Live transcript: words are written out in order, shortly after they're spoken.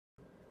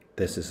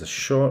This is a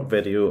short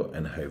video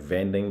on how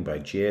vending by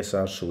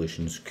GSR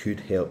Solutions could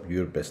help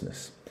your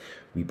business.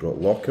 We brought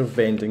locker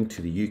vending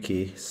to the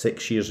UK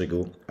 6 years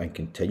ago and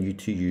continue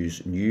to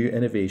use new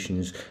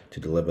innovations to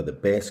deliver the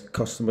best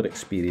customer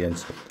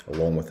experience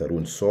along with our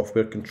own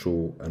software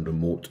control and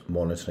remote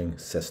monitoring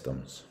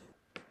systems.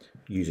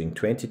 Using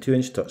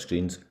 22-inch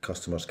touchscreens,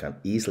 customers can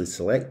easily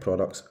select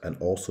products and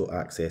also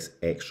access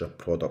extra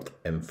product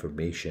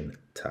information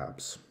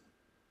tabs.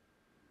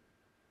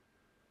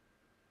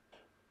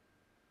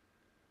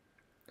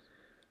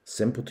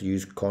 Simple to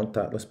use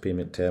contactless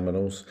payment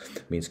terminals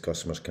means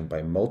customers can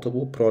buy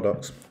multiple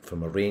products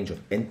from a range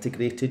of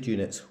integrated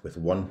units with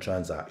one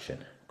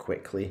transaction,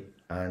 quickly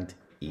and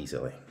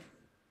easily.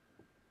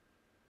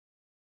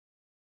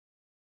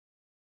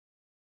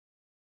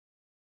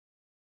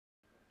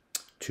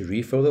 To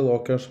refill the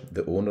lockers,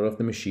 the owner of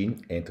the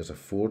machine enters a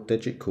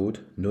 4-digit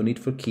code, no need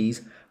for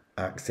keys,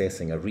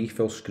 accessing a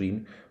refill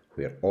screen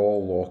where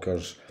all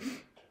lockers,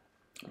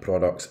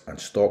 products and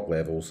stock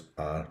levels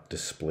are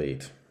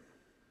displayed.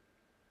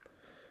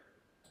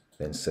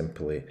 Then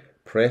simply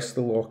press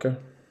the locker,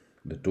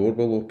 the door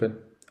will open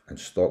and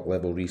stock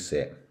level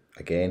reset.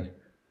 Again,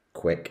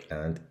 quick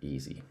and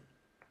easy.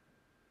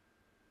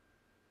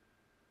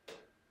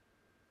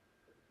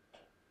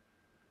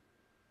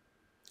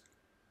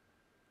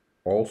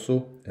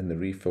 Also in the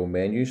refill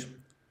menus,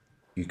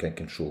 you can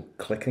control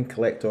click and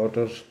collect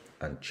orders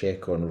and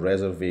check on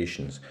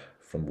reservations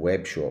from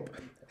web shop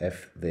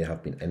if they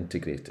have been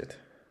integrated.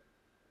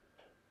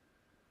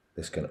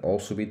 This can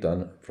also be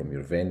done from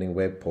your vending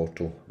web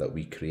portal that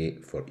we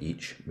create for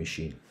each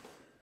machine.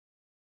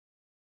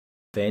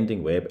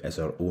 Vending Web is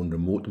our own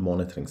remote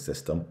monitoring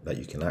system that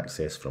you can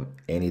access from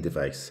any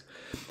device.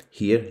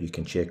 Here you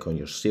can check on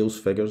your sales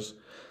figures,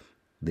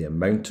 the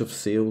amount of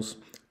sales,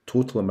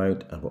 total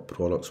amount and what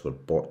products were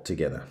bought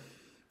together.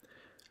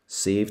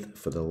 Saved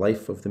for the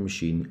life of the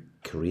machine,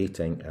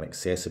 creating an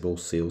accessible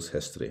sales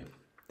history.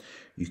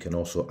 You can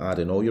also add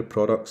in all your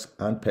products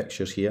and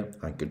pictures here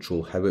and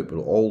control how it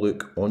will all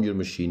look on your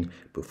machine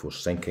before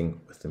syncing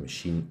with the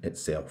machine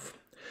itself.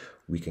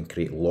 We can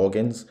create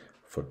logins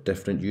for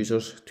different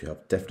users to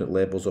have different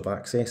levels of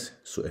access.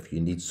 So if you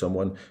need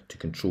someone to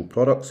control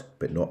products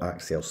but not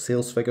access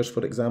sales figures,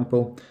 for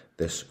example,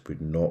 this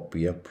would not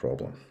be a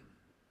problem.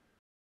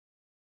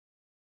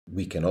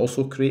 We can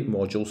also create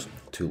modules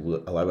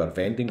to allow our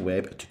vending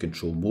web to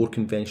control more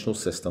conventional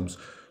systems,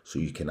 so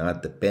you can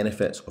add the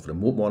benefits of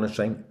remote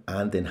monitoring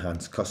and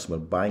enhance customer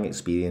buying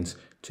experience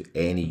to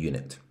any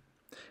unit.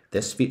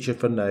 This feature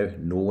for now,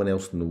 no one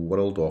else in the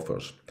world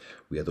offers.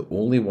 We are the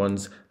only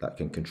ones that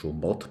can control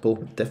multiple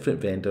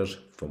different vendors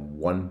from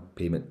one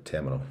payment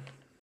terminal.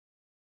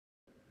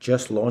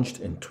 Just launched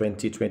in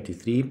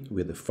 2023,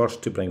 we're the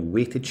first to bring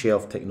weighted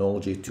shelf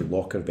technology to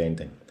locker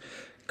vending.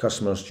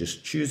 Customers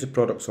just choose the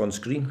products on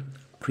screen,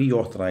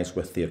 pre-authorise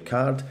with their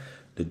card,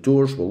 the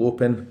doors will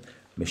open,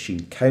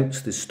 machine counts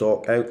the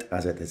stock out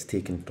as it is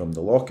taken from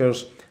the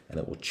lockers, and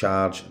it will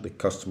charge the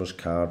customer's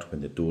card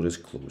when the door is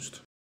closed.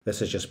 This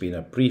has just been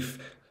a brief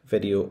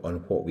video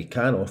on what we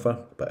can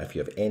offer, but if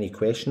you have any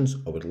questions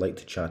or would like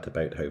to chat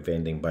about how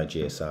Vending by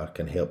GSR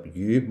can help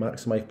you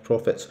maximise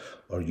profits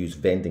or use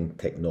vending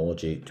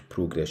technology to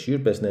progress your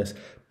business,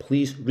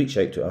 please reach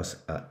out to us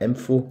at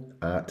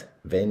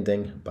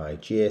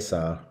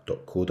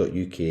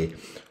info@vendingbygsr.co.uk,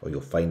 or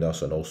you'll find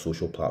us on all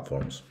social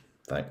platforms.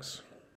 Thanks.